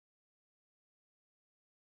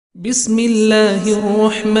بسم الله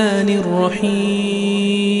الرحمن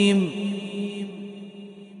الرحيم.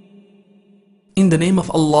 In the name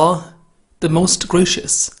of Allah, the most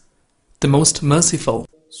gracious, the most merciful.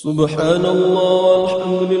 سبحان الله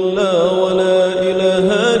الحمد لله ولا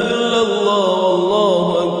إله إلا الله والله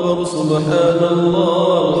أكبر. سبحان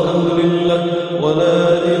الله الحمد لله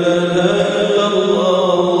ولا إله إلا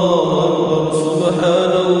الله والله أكبر.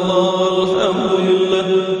 سبحان الله الحمد لله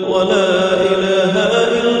ولا إله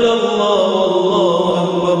إلا الله والله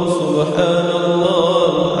أكبر. سبحان الله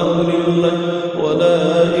الحمد لله ولا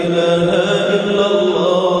إله إلا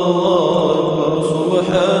الله والله أكبر.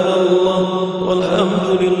 سبحان الله والحمد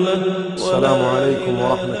لله. السلام عليكم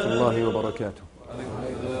ورحمة الله وبركاته.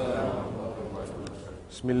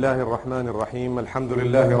 بسم الله الرحمن الرحيم. الحمد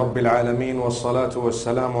لله رب العالمين والصلاة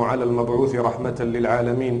والسلام على المبعوث رحمة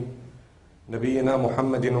للعالمين نبينا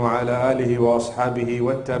محمد وعلى آله وأصحابه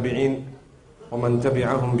والتابعين ومن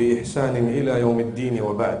تبعهم بإحسان إلى يوم الدين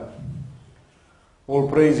وبعد. All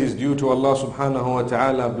praise is due to Allah subhanahu wa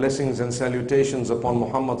ta'ala. Blessings and salutations upon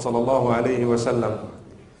Muhammad sallallahu alayhi wa sallam.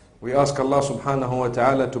 We ask Allah subhanahu wa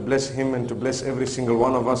ta'ala to bless him and to bless every single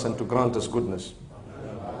one of us and to grant us goodness.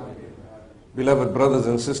 Beloved brothers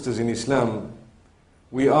and sisters in Islam,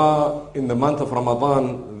 we are in the month of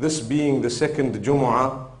Ramadan, this being the second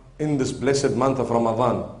Jumu'ah in this blessed month of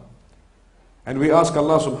Ramadan. And we ask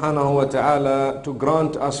Allah subhanahu wa ta'ala to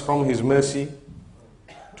grant us from His mercy,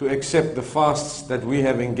 to accept the fasts that we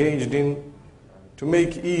have engaged in, to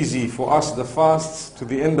make easy for us the fasts to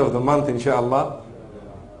the end of the month inshallah,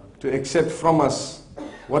 to accept from us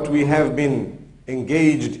what we have been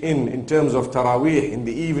engaged in terms of taraweeh in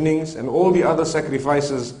the evenings and all the other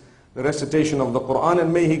sacrifices, the recitation of the Quran,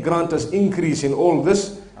 and may He grant us increase in all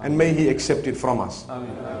this and may He accept it from us.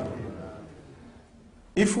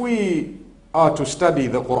 If we are to study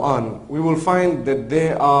the Quran, we will find that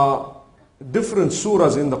there are different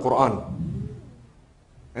surahs in the Quran,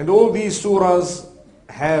 and all these surahs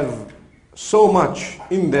have so much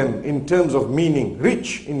in them in terms of meaning,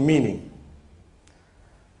 rich in meaning.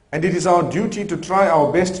 And it is our duty to try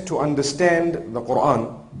our best to understand the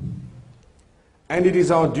Quran, and it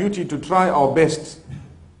is our duty to try our best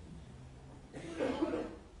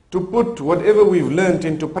to put whatever we've learned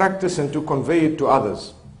into practice and to convey it to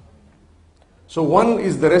others. So one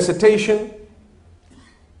is the recitation,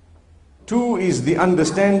 two is the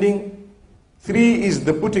understanding, three is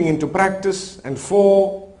the putting into practice, and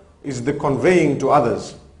four is the conveying to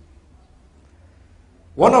others.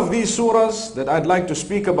 One of these surahs that I'd like to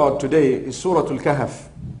speak about today is Surah Al-Kahf.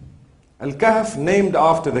 Al-Kahf, named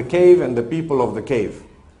after the cave and the people of the cave.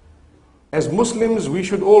 As Muslims, we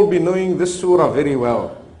should all be knowing this surah very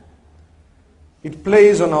well. It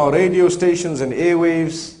plays on our radio stations and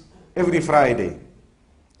airwaves every Friday.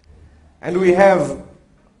 And we have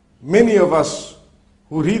many of us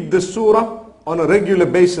who read this surah on a regular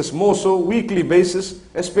basis, more so weekly basis,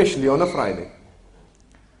 especially on a Friday.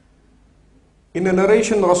 In a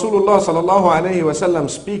narration, Rasulullah sallallahu alayhi wa sallam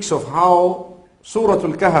speaks of how Surah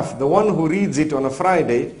Al-Kahf, the one who reads it on a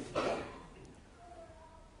Friday,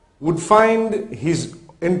 would find his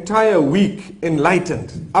entire week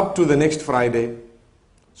enlightened up to the next Friday.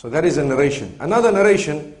 So that is a narration. Another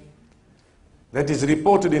narration that is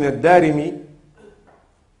reported in Ad-Darimi,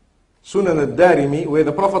 Sunan Ad-Darimi, where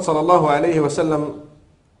the Prophet sallallahu alayhi wa sallam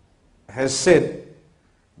has said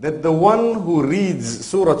that the one who reads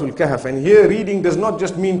Surah Al-Kahf, and here reading does not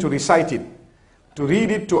just mean to recite it, to read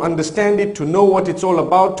it, to understand it, to know what it's all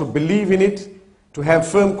about, to believe in it, to have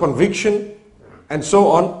firm conviction, and so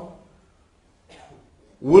on,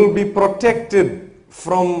 will be protected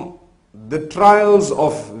from the trials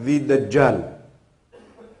of the Dajjal.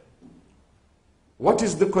 What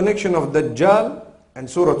is the connection of Dajjal and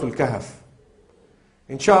Surah Al-Kahf?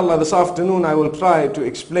 Inshallah, this afternoon I will try to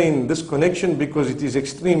explain this connection because it is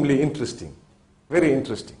extremely interesting. Very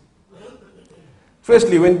interesting.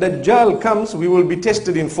 Firstly, when Dajjal comes, we will be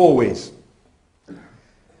tested in four ways.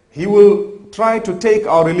 He will try to take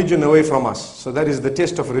our religion away from us. So that is the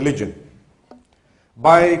test of religion.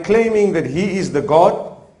 By claiming that He is the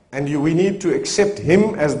God and we need to accept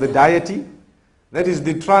Him as the deity, that is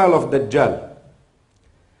the trial of Dajjal.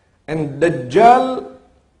 And Dajjal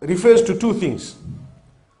refers to two things.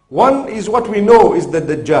 One is what we know is the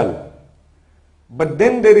Dajjal. But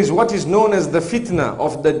then there is what is known as the fitna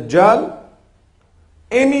of Dajjal.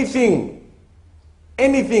 Anything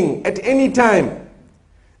at any time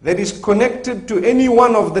that is connected to any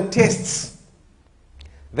one of the tests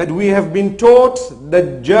that we have been taught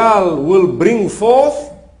Dajjal will bring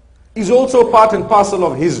forth is also part and parcel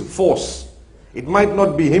of his force. It might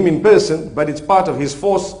not be him in person, but it's part of his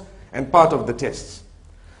force and part of the tests.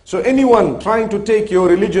 So anyone trying to take your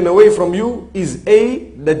religion away from you is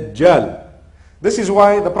a Dajjal. This is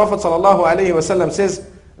why the Prophet ﷺ says,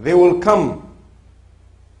 they will come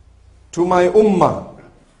to my ummah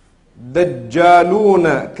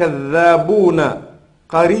Dajjaluna kadhabuna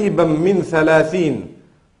qariban min thalathin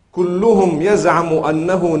kulluhum yaz'amu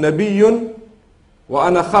annahu nabiyyun wa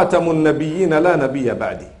ana khatamun nabiyyina la nabiyya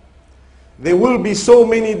ba'di. There will be so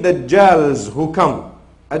many Dajjals who come.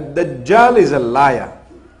 A Dajjal is a liar.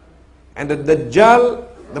 And a Dajjal,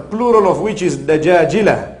 the plural of which is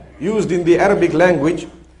Dajajila, used in the Arabic language,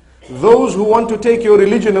 those who want to take your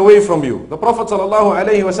religion away from you. The Prophet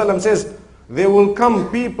ﷺ says, there will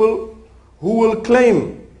come people who will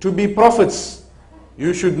claim to be prophets.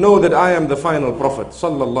 You should know that I am the final prophet.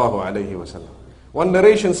 Sallallahu alayhi wasallam. One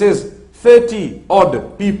narration says 30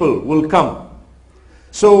 odd people will come.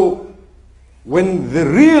 So when the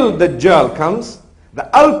real Dajjal comes, the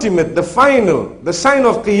ultimate, the final, the sign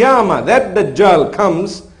of Qiyamah, that Dajjal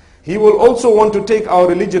comes, he will also want to take our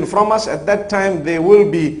religion from us. At that time there will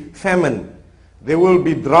be famine, there will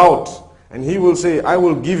be drought, and he will say, I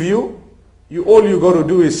will give you, all you got to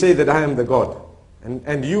do is say that I am the God,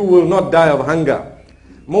 and you will not die of hunger.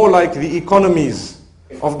 More like the economies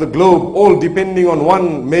of the globe, all depending on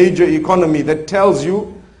one major economy that tells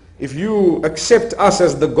you, if you accept us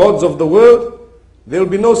as the gods of the world, there will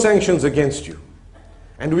be no sanctions against you.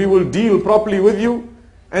 And we will deal properly with you,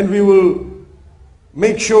 and we will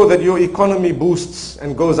make sure that your economy boosts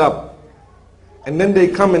and goes up. And then they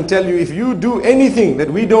come and tell you, if you do anything that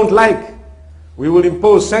we don't like, we will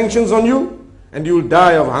impose sanctions on you, and you will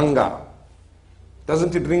die of hunger.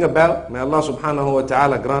 Doesn't it ring a bell? May Allah subhanahu wa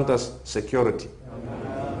ta'ala grant us security.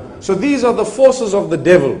 So these are the forces of the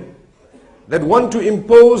devil that want to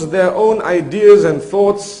impose their own ideas and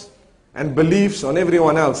thoughts and beliefs on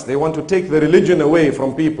everyone else. They want to take the religion away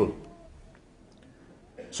from people.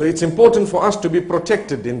 So it's important for us to be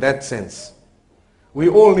protected in that sense. We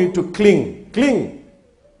all need to cling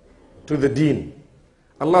to the deen.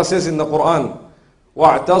 Allah says in the Quran,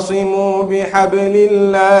 وَاعْتَصِمُوا بِحَبْلِ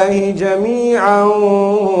اللَّهِ جَمِيعًا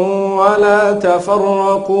وَلَا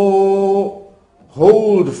تَفَرَّقُوا.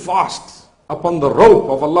 Hold fast upon the rope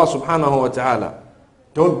of Allah subhanahu wa ta'ala.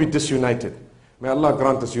 Don't be disunited. May Allah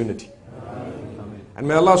grant us unity. And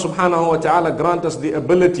may Allah subhanahu wa ta'ala grant us the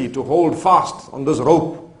ability to hold fast on this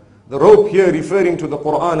rope. The rope here referring to the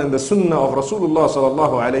Quran and the Sunnah of Rasulullah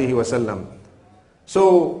sallallahu alayhi wa sallam.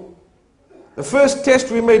 So, the first test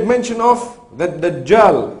we made mention of that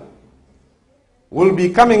Dajjal will be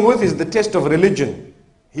coming with is the test of religion.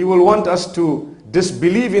 He will want us to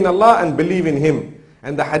disbelieve in Allah and believe in Him.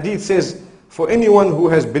 And the hadith says, for anyone who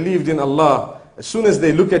has believed in Allah, as soon as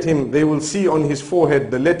they look at him, they will see on his forehead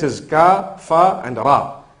the letters Ka, Fa and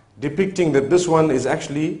Ra, depicting that this one is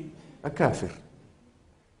actually a kafir.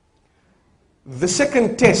 The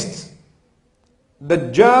second test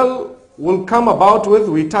Dajjal will come about with,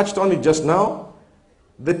 we touched on it just now,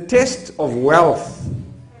 the test of wealth,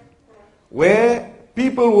 where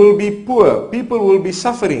people will be poor, people will be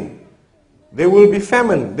suffering, there will be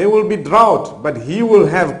famine, there will be drought, but he will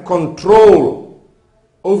have control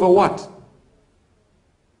over what?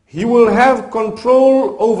 He will have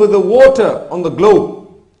control over the water on the globe,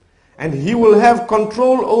 and he will have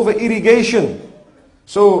control over irrigation.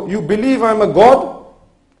 So you believe I'm a God,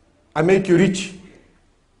 I make you rich.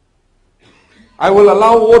 I will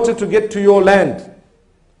allow water to get to your land.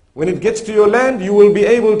 When it gets to your land, you will be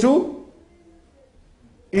able to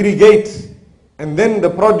irrigate, and then the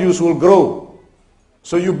produce will grow.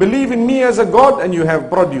 So you believe in me as a God and you have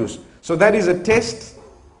produce. So that is a test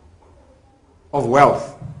of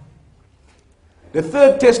wealth. The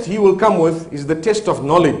third test he will come with is the test of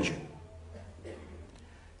knowledge.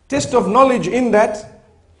 Test of knowledge in that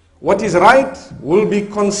what is right will be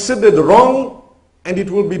considered wrong and it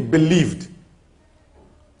will be believed.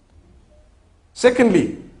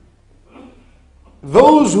 Secondly,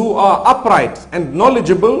 those who are upright and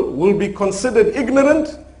knowledgeable will be considered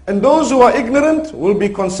ignorant, and those who are ignorant will be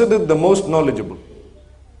considered the most knowledgeable.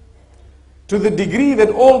 To the degree that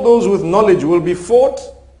all those with knowledge will be fought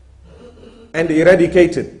and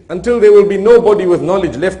eradicated, until there will be nobody with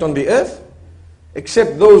knowledge left on the earth,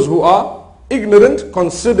 except those who are ignorant,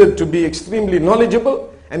 considered to be extremely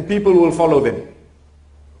knowledgeable, and people will follow them.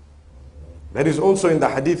 That is also in the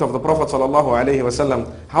hadith of the Prophet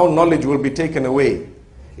ﷺ, how knowledge will be taken away.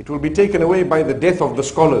 It will be taken away by the death of the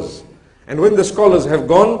scholars. And when the scholars have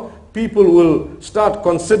gone, people will start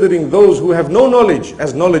considering those who have no knowledge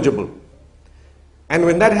as knowledgeable. And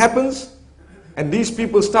when that happens, and these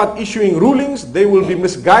people start issuing rulings, they will be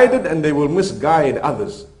misguided and they will misguide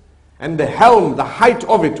others. And the helm, the height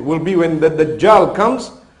of it will be when the Dajjal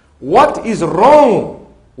comes, what is wrong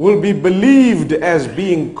will be believed as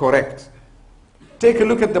being correct. Take a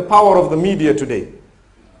look at the power of the media today.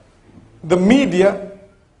 The media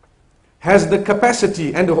has the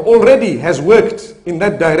capacity and already has worked in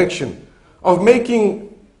that direction of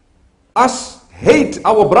making us hate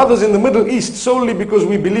our brothers in the Middle East solely because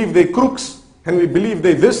we believe they're crooks and we believe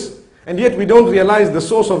they're this, and yet we don't realize the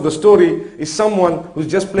source of the story is someone who's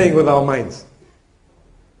just playing with our minds.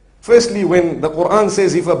 Firstly, when the Quran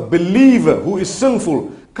says if a believer who is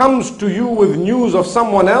sinful comes to you with news of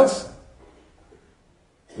someone else,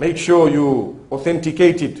 make sure you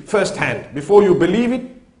authenticate it firsthand before you believe it.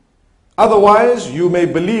 Otherwise, you may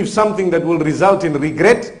believe something that will result in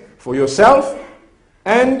regret for yourself,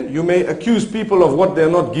 and you may accuse people of what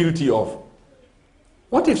they're not guilty of.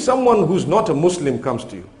 What if someone who's not a Muslim comes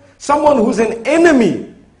to you? Someone who's an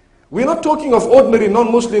enemy. We're not talking of ordinary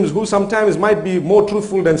non-Muslims who sometimes might be more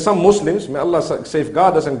truthful than some Muslims. May Allah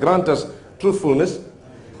safeguard us and grant us truthfulness.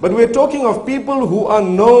 But we're talking of people who are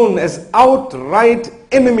known as outright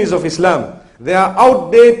enemies of Islam. They are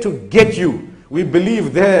out there to get you. We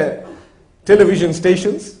believe their television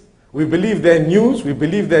stations, we believe their news, we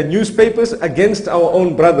believe their newspapers against our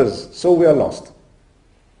own brothers. So we are lost.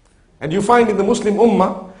 And you find in the Muslim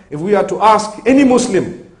Ummah, if we are to ask any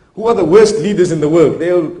Muslim, who are the worst leaders in the world,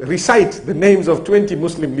 they'll recite the names of 20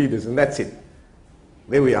 Muslim leaders, and that's it.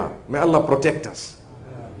 There we are. May Allah protect us.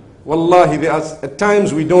 Wallahi, there are at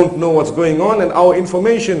times we don't know what's going on, and our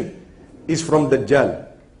information is from Dajjal.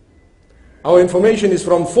 Our information is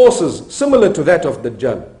from forces similar to that of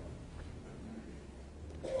Dajjal.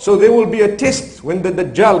 So there will be a test when the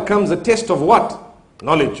Dajjal comes, a test of what?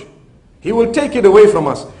 Knowledge. He will take it away from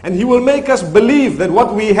us, and he will make us believe that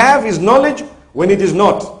what we have is knowledge when it is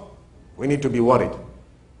not. We need to be worried.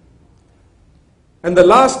 And the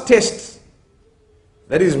last test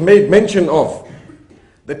that is made mention of,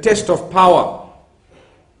 the test of power,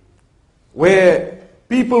 where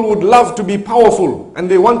people would love to be powerful and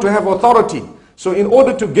they want to have authority. So in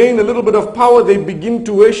order to gain a little bit of power, they begin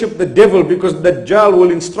to worship the devil because Dajjal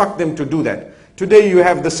will instruct them to do that. Today you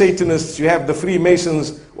have the Satanists, you have the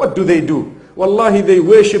Freemasons. What do? Wallahi, they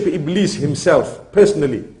worship Iblis himself,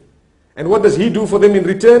 personally. And what does he do for them in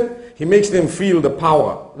return? He makes them feel the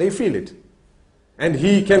power. They feel it. And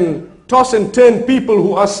he can toss and turn people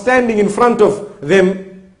who are standing in front of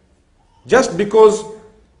them just because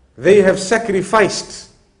they have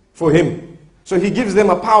sacrificed for him. So he gives them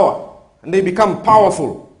a power. And they become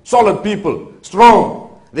powerful, solid people,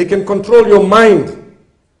 strong. They can control your mind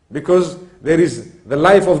because there is the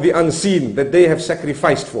life of the unseen that they have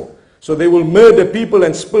sacrificed for. So they will murder people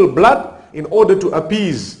and spill blood in order to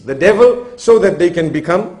appease the devil so that they can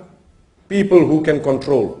become people who can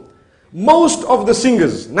control. Most of the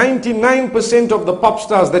singers, 99% of the pop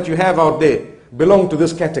stars that you have out there belong to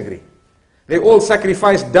this category. They all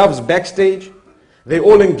sacrifice doves backstage. They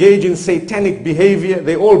all engage in satanic behavior.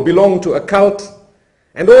 They all belong to a cult.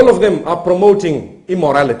 And all of them are promoting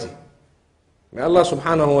immorality. May Allah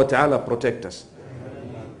subhanahu wa ta'ala protect us.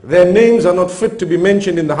 Their names are not fit to be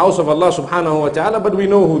mentioned in the house of Allah subhanahu wa ta'ala, but we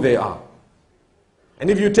know who they are. And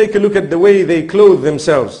if you take a look at the way they clothe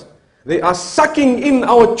themselves, they are sucking in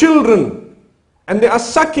our children. And they are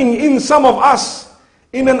sucking in some of us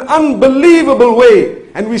in an unbelievable way.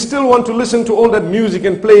 And we still want to listen to all that music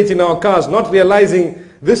and play it in our cars, not realizing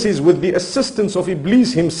this is with the assistance of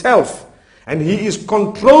Iblis himself. And he is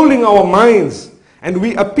controlling our minds. And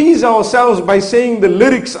we appease ourselves by saying the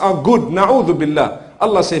lyrics are good. Na'udhu billah.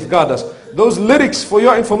 Allah safeguard us. Those lyrics, for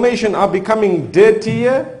your information, are becoming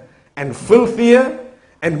dirtier and filthier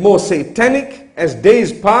and more satanic as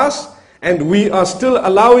days pass. And we are still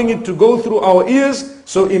allowing it to go through our ears.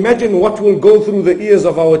 So imagine what will go through the ears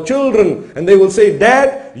of our children. And they will say,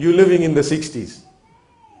 Dad, you're living in the 60s.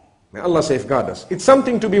 May Allah safeguard us. It's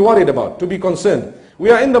something to be worried about, to be concerned.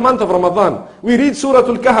 We are in the month of Ramadan. We read Surah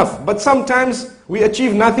Kahf, but sometimes we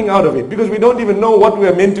achieve nothing out of it because we don't even know what we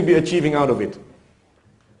are meant to be achieving out of it.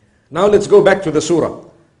 Now let's go back to the surah.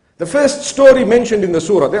 The first story mentioned in the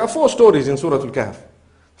surah, there are 4 stories in Surah Kahf.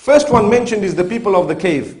 First one mentioned is the people of the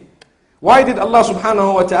cave. Why did Allah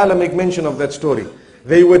subhanahu wa ta'ala make mention of that story?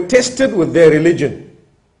 They were tested with their religion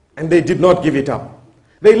and they did not give it up.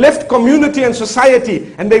 They left community and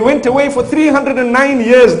society and they went away for 309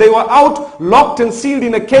 years. They were out, locked and sealed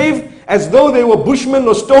in a cave as though they were bushmen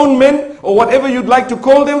or stone men or whatever you'd like to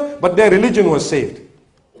call them, but their religion was saved.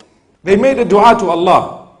 They made a dua to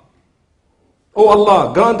Allah. Oh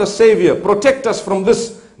Allah, grant us Savior, protect us from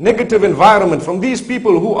this negative environment, from these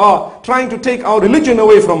people who are trying to take our religion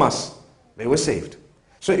away from us. They were saved.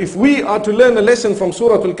 So if we are to learn a lesson from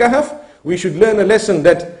Surah Al-Kahf, we should learn a lesson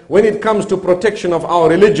that when it comes to protection of our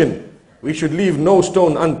religion, we should leave no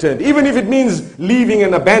stone unturned. Even if it means leaving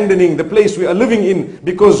and abandoning the place we are living in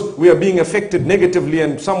because we are being affected negatively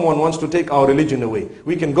and someone wants to take our religion away.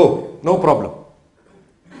 We can go, no problem.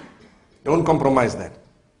 Don't compromise that.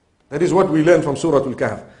 That is what we learn from Surah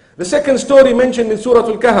Al-Kahf. The second story mentioned in Surah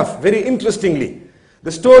Al-Kahf, very interestingly,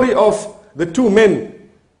 the story of the two men.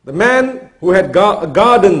 The man who had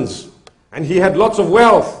gardens and he had lots of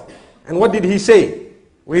wealth. And what did he say?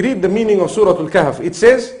 We read the meaning of Surah Al-Kahf. It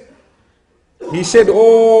says, he said,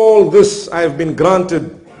 all this I have been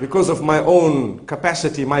granted because of my own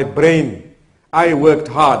capacity, my brain. I worked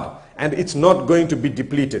hard and it's not going to be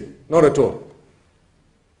depleted. Not at all.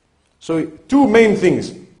 So two main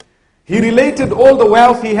things. He related all the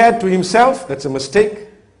wealth he had to himself. That's a mistake.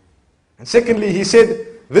 And secondly, he said,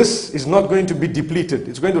 this is not going to be depleted.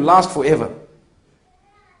 It's going to last forever.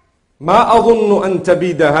 ما أظن أن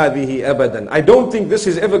تبيد هذه أبدا. I don't think this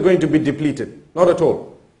is ever going to be depleted. Not at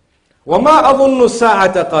all. وما أظن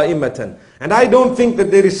الساعة قائمة. And I don't think that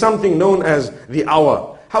there is something known as the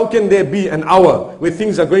hour. How can there be an hour where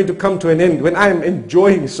things are going to come to an end when I am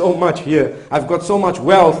enjoying so much here? I've got so much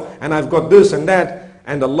wealth and I've got this and that.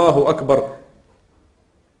 And Allahu Akbar,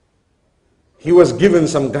 he was given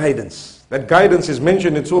some guidance. That guidance is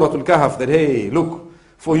mentioned in Surah Al-Kahf that, hey, look,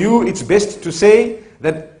 for you it's best to say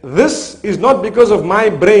that this is not because of my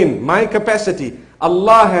brain, my capacity.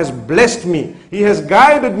 Allah has blessed me. He has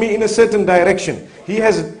guided me in a certain direction. He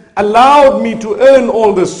has allowed me to earn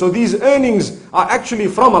all this. So these earnings are actually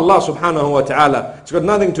from Allah subhanahu wa ta'ala. It's got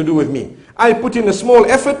nothing to do with me. I put in a small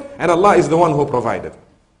effort and Allah is the one who provided.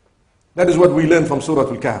 That is what we learn from Surah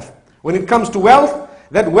Al-Kahf. When it comes to wealth,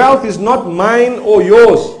 that wealth is not mine or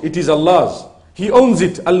yours. It is Allah's. He owns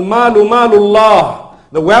it. Al-malu malullah.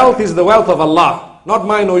 The wealth is the wealth of Allah, not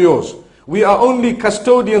mine or yours. We are only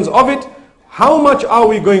custodians of it. How much are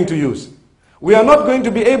we going to use? We are not going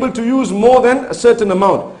to be able to use more than a certain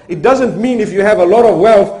amount. It doesn't mean if you have a lot of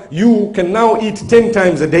wealth, you can now eat 10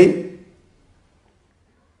 times a day.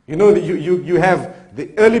 You know, you have the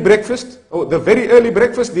early breakfast, or the very early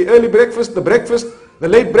breakfast, the early breakfast, the breakfast, the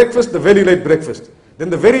late breakfast, the very late breakfast. Then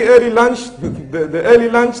the very early lunch, the early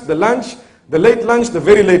lunch, the lunch, the late lunch, the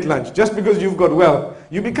very late lunch. Just because you've got wealth,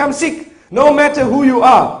 you become sick. No matter who you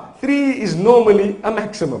are, 3 is normally a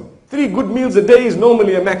maximum. 3 good meals a day is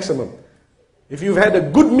normally a maximum. If you've had a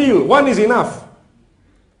good meal, 1 is enough.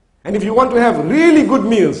 And if you want to have really good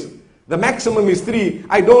meals, the maximum is 3.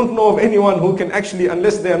 I don't know of anyone who can actually,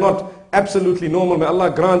 unless they are not absolutely normal. May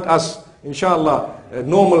Allah grant us, inshallah,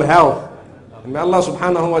 normal health. And may Allah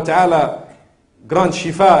subhanahu wa ta'ala grant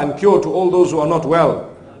shifa and cure to all those who are not well.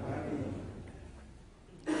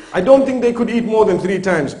 I don't think they could eat more than 3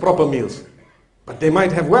 times proper meals. But they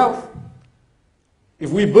might have wealth.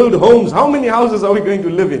 If we build homes, how many houses are we going to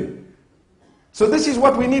live in? So this is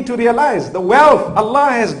what we need to realize. The wealth, Allah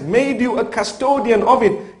has made you a custodian of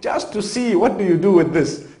it just to see what do you do with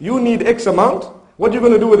this. You need X amount. What are you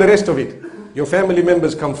going to do with the rest of it? Your family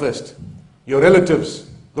members come first. Your relatives,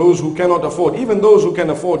 those who cannot afford, even those who can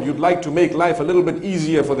afford, you'd like to make life a little bit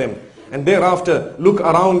easier for them. And thereafter, look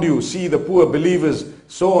around you, see the poor believers,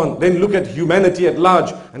 so on. Then look at humanity at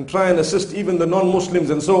large and try and assist even the non-Muslims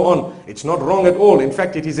and so on. It's not wrong at all. In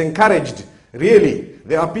fact, it is encouraged. Really,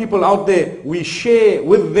 there are people out there, we share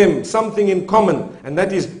with them something in common, and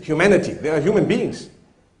that is humanity. They are human beings.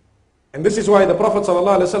 And this is why the Prophet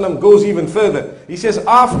ﷺ goes even further. He says,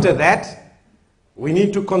 after that, we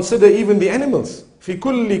need to consider even the animals. فِي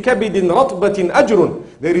كُلِّ كَبِدٍ رَطْبَةٍ أَجْرٌ.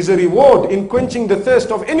 There is a reward in quenching the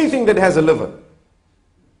thirst of anything that has a liver.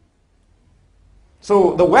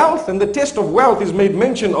 So the wealth and the test of wealth is made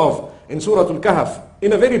mention of in Surah Al-Kahf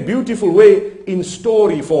in a very beautiful way in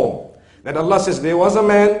story form. That Allah says, there was a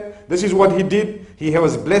man, this is what he did. He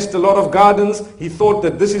was blessed a lot of gardens. He thought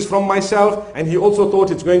that this is from myself, and he also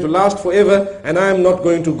thought it's going to last forever, and I am not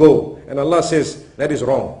going to go. And Allah says, that is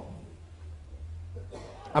wrong.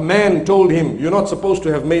 A man told him, you're not supposed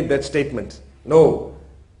to have made that statement. No.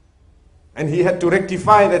 And he had to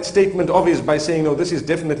rectify that statement of his by saying, no, this is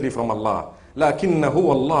definitely from Allah. لَكِنَّهُ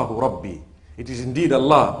اللَّهُ رَبِّي. It is indeed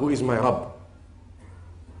Allah who is my Rabb.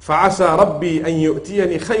 فَعَسَى رَبِّي أَن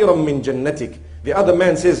يُؤْتِيَنِي خَيْرًا مِّن جَنَّتِكَ. The other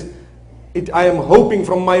man says, I am hoping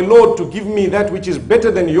from my Lord to give me that which is better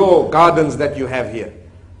than your gardens that you have here.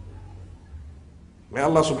 May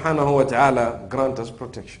Allah subhanahu wa ta'ala grant us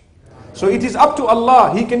protection. So it is up to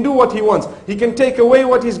Allah. He can do what He wants. He can take away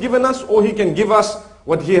what He's given us, or He can give us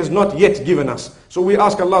what He has not yet given us. So we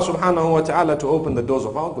ask Allah subhanahu wa ta'ala to open the doors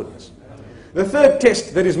of our goodness. The third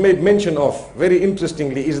test that is made mention of, very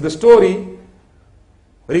interestingly, is the story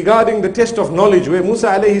regarding the test of knowledge, where Musa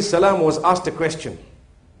alayhi salam was asked a question.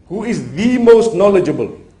 who is the most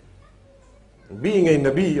knowledgeable. Being a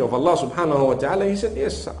Nabi of Allah subhanahu wa ta'ala, he said,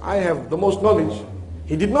 yes, I have the most knowledge.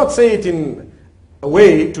 He did not say it in a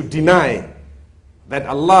way to deny that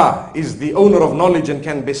Allah is the owner of knowledge and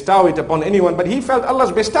can bestow it upon anyone, but he felt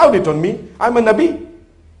Allah's bestowed it on me. I'm a Nabi.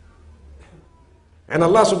 And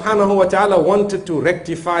Allah subhanahu wa ta'ala wanted to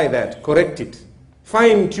rectify that, correct it,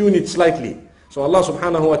 fine tune it slightly. So Allah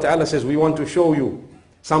subhanahu wa ta'ala says, we want to show you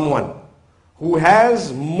someone who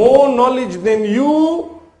has more knowledge than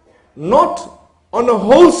you, not on a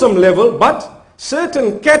wholesome level, but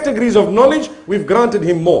certain categories of knowledge, we've granted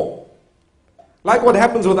him more. Like what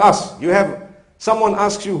happens with us. You have someone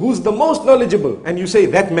asks you, who's the most knowledgeable? And you say,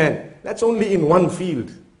 that man. That's only in one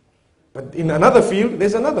field. But in another field,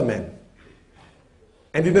 there's another man.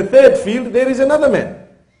 And in the third field, there is another man.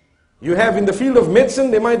 You have in the field of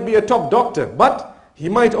medicine, there might be a top doctor, but he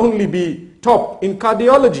might only be top in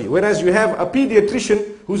cardiology, whereas you have a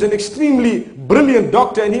pediatrician who's an extremely brilliant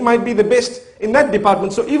doctor and he might be the best in that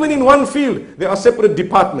department. So even in one field, there are separate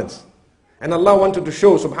departments. And Allah wanted to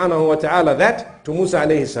show subhanahu wa ta'ala that to Musa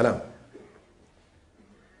alayhi salam.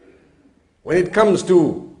 When it comes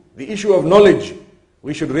to the issue of knowledge,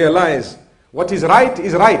 we should realize what is right,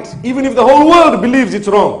 even if the whole world believes it's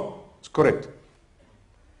wrong. It's correct.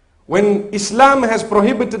 When Islam has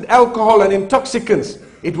prohibited alcohol and intoxicants,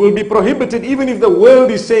 it will be prohibited even if the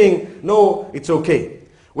world is saying, no, it's okay.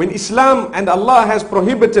 When Islam and Allah has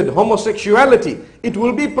prohibited homosexuality, it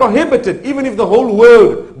will be prohibited even if the whole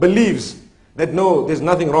world believes that no, there's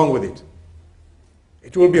nothing wrong with it.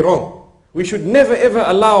 It will be wrong. We should never ever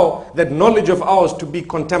allow that knowledge of ours to be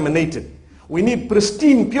contaminated. We need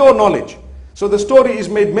pristine, pure knowledge. So the story is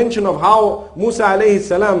made mention of how Musa alayhi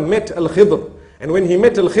salam met Al-Khidr. And when he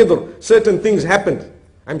met Al-Khidr, certain things happened.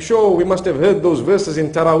 I'm sure we must have heard those verses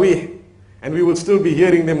in Taraweeh. And we will still be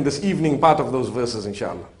hearing them this evening, part of those verses,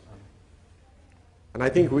 inshallah. And I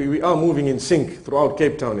think we are moving in sync throughout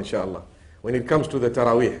Cape Town, inshallah, when it comes to the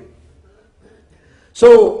Taraweeh.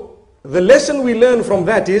 So, the lesson we learn from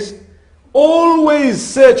that is, always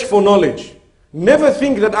search for knowledge. Never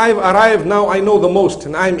think that I've arrived now, I know the most,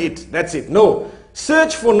 and I'm it, that's it. No.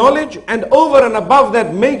 Search for knowledge, and over and above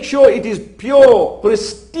that, make sure it is pure,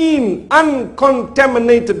 pristine,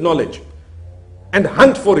 uncontaminated knowledge. And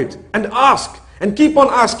hunt for it, and ask, and keep on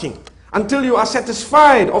asking, until you are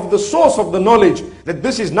satisfied of the source of the knowledge, that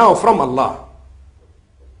this is now from Allah.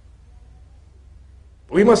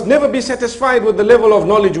 We must never be satisfied with the level of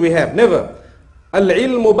knowledge we have, never.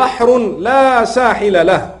 Al-ilmu bahrun la sahila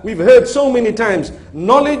lah. We've heard so many times,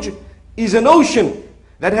 knowledge is an ocean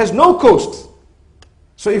that has no coast.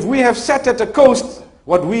 So if we have sat at a coast,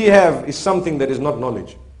 what we have is something that is not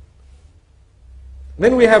knowledge.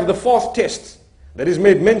 Then we have the fourth test that is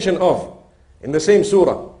made mention of in the same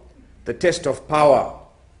surah, the test of power.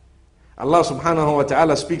 Allah subhanahu wa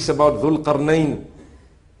ta'ala speaks about Dhul Qarnayn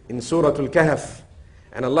in Surah Al-Kahf.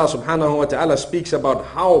 And Allah subhanahu wa ta'ala speaks about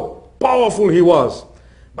how powerful he was.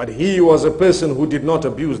 But he was a person who did not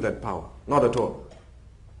abuse that power. Not at all.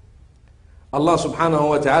 Allah subhanahu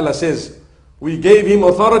wa ta'ala says, we gave him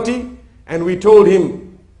authority and we told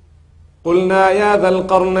him, قُلْنَا يَا ذَا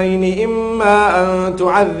الْقَرْنَيْنِ إِمَّا أَن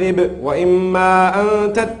تُعَذِّبْ وَإِمَّا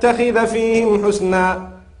أَن تَتَّخِذَ فِيهِمْ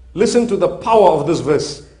حُسْنًا. Listen to the power of this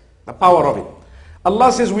verse, the power of it.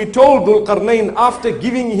 Allah says, we told Dhul Qarnayn, after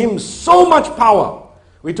giving him so much power,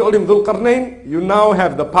 we told him, Dhul Qarnayn, you now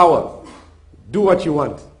have the power. Do what you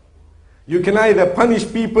want. You can either punish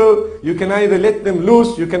people, you can either let them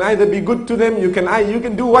loose, you can either be good to them, you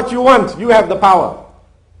can do what you want. You have the power.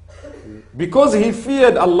 Because he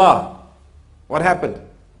feared Allah, what happened?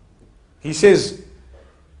 He says,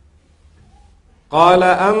 قال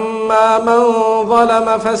أما من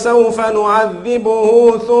ظلم فسوف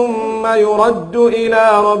نعذبه ثم يرد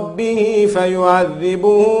إلى ربه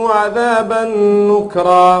فيعذبه عذابا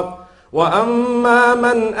نكرا وأما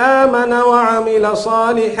من آمن وعمل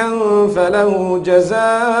صالحا فله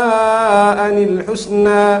جزاء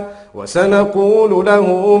الحسنى وسنقول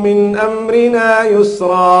له من أمرنا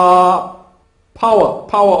يسرا.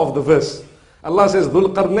 Power of the verse. Allah says,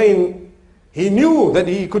 Dhul Qarnayn, he knew that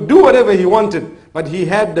he could do whatever he wanted, but he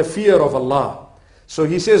had the fear of Allah. So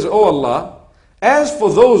he says, oh Allah, as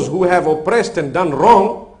for those who have oppressed and done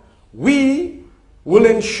wrong, we will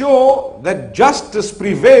ensure that justice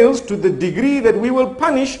prevails to the degree that we will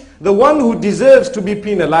punish the one who deserves to be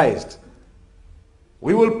penalized.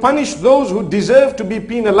 We will punish those who deserve to be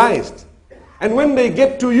penalized. And when they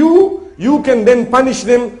get to you, you can then punish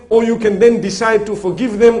them, or you can then decide to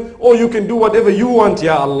forgive them, or you can do whatever you want,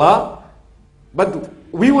 Ya Allah. But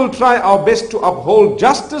we will try our best to uphold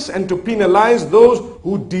justice and to penalize those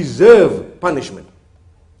who deserve punishment.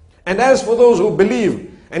 And as for those who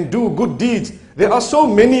believe and do good deeds, there are so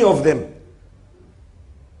many of them.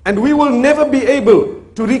 And we will never be able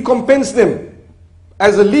to recompense them.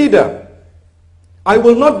 As a leader, I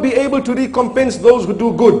will not be able to recompense those who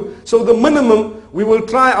do good. So the minimum, we will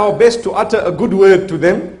try our best to utter a good word to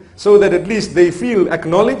them, so that at least they feel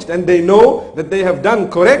acknowledged and they know that they have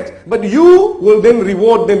done correct. But you will then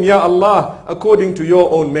reward them, Ya Allah, according to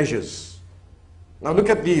your own measures. Now look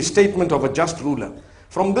at the statement of a just ruler.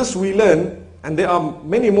 From this we learn, and there are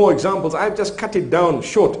many more examples, I've just cut it down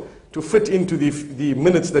short to fit into the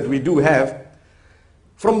minutes that we do have.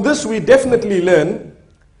 From this we definitely learn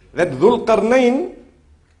that Dhul Qarnayn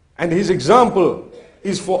and his example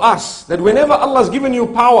is for us, that whenever Allah has given you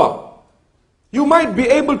power, you might be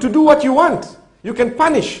able to do what you want. You can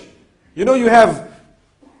punish. You know, you have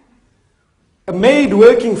a maid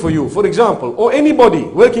working for you, for example, or anybody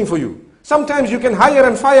working for you. Sometimes you can hire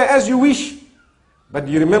and fire as you wish. But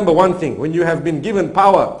you remember one thing, when you have been given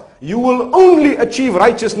power, you will only achieve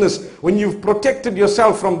righteousness when you've protected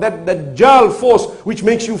yourself from that Dajjal force which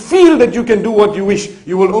makes you feel that you can do what you wish.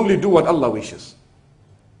 You will only do what Allah wishes.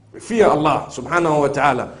 We fear Allah subhanahu wa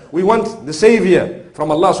ta'ala. We want the savior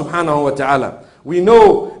from Allah subhanahu wa ta'ala. We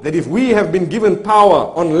know that if we have been given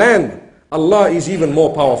power on land, Allah is even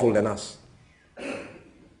more powerful than us.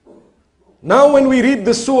 Now when we read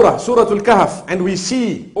this surah, Surah Al-Kahf, and we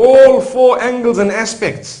see all four angles and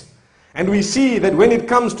aspects, and we see that when it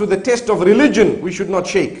comes to the test of religion, we should not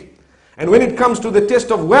shake. And when it comes to the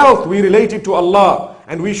test of wealth, we relate it to Allah,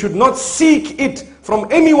 and we should not seek it from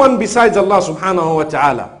anyone besides Allah subhanahu wa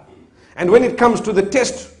ta'ala. And when it comes to the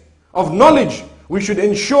test of knowledge, we should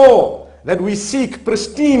ensure that we seek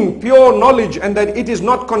pristine, pure knowledge and that it is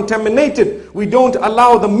not contaminated. We don't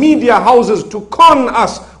allow the media houses to con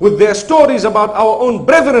us with their stories about our own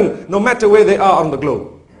brethren, no matter where they are on the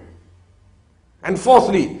globe. And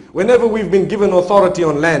fourthly, whenever we've been given authority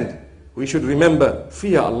on land, we should remember,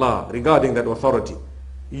 fear Allah regarding that authority.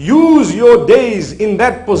 Use your days in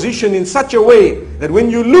that position in such a way that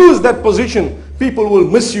when you lose that position, people will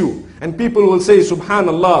miss you. And people will say,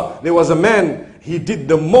 Subhanallah, there was a man, he did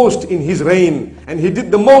the most in his reign. And he did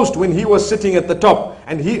the most when he was sitting at the top.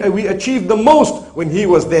 And we achieved the most when he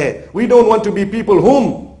was there. We don't want to be people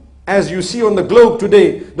whom, as you see on the globe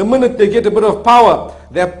today, the minute they get a bit of power,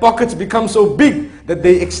 their pockets become so big that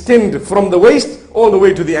they extend from the waist all the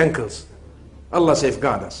way to the ankles. Allah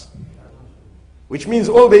safeguard us. Which means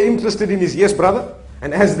all they're interested in is, yes brother.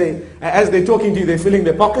 And as they're talking to you, they're filling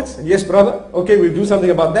their pockets. And yes brother, okay, we'll do something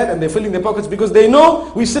about that. And they're filling their pockets because they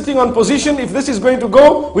know we're sitting on position. If this is going to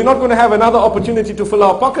go, we're not going to have another opportunity to fill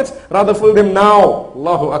our pockets. Rather fill them now.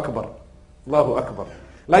 Allahu Akbar. Allahu Akbar.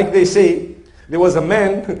 Like they say, there was a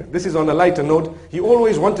man, this is on a lighter note, he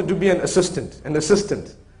always wanted to be an assistant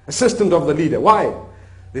of the leader. Why?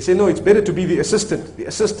 They say, no, it's better to be the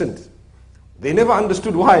assistant. They never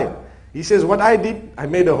understood why. He says, what I did, I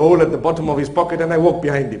made a hole at the bottom of his pocket and I walked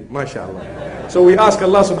behind him. MashaAllah. So we ask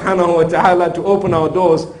Allah subhanahu wa ta'ala to open our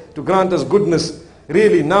doors, to grant us goodness.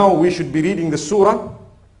 Really, now we should be reading the surah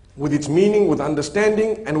with its meaning, with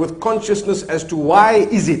understanding, and with consciousness as to why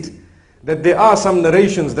is it that there are some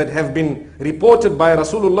narrations that have been reported by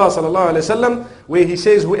Rasulullah sallallahu alaihi wasallam, where he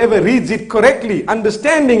says, whoever reads it correctly,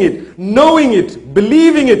 understanding it, knowing it,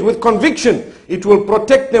 believing it with conviction, it will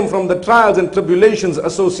protect them from the trials and tribulations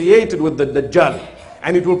associated with the Dajjal.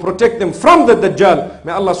 And it will protect them from the Dajjal.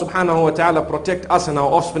 May Allah subhanahu wa ta'ala protect us and our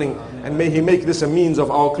offspring. And may He make this a means of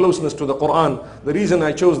our closeness to the Quran. The reason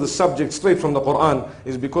I chose this subject straight from the Quran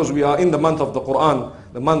is because we are in the month of the Quran,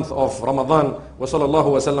 the month of Ramadan. Wa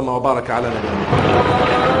sallallahu wa sallam wa baraka ala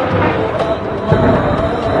nabiyyina.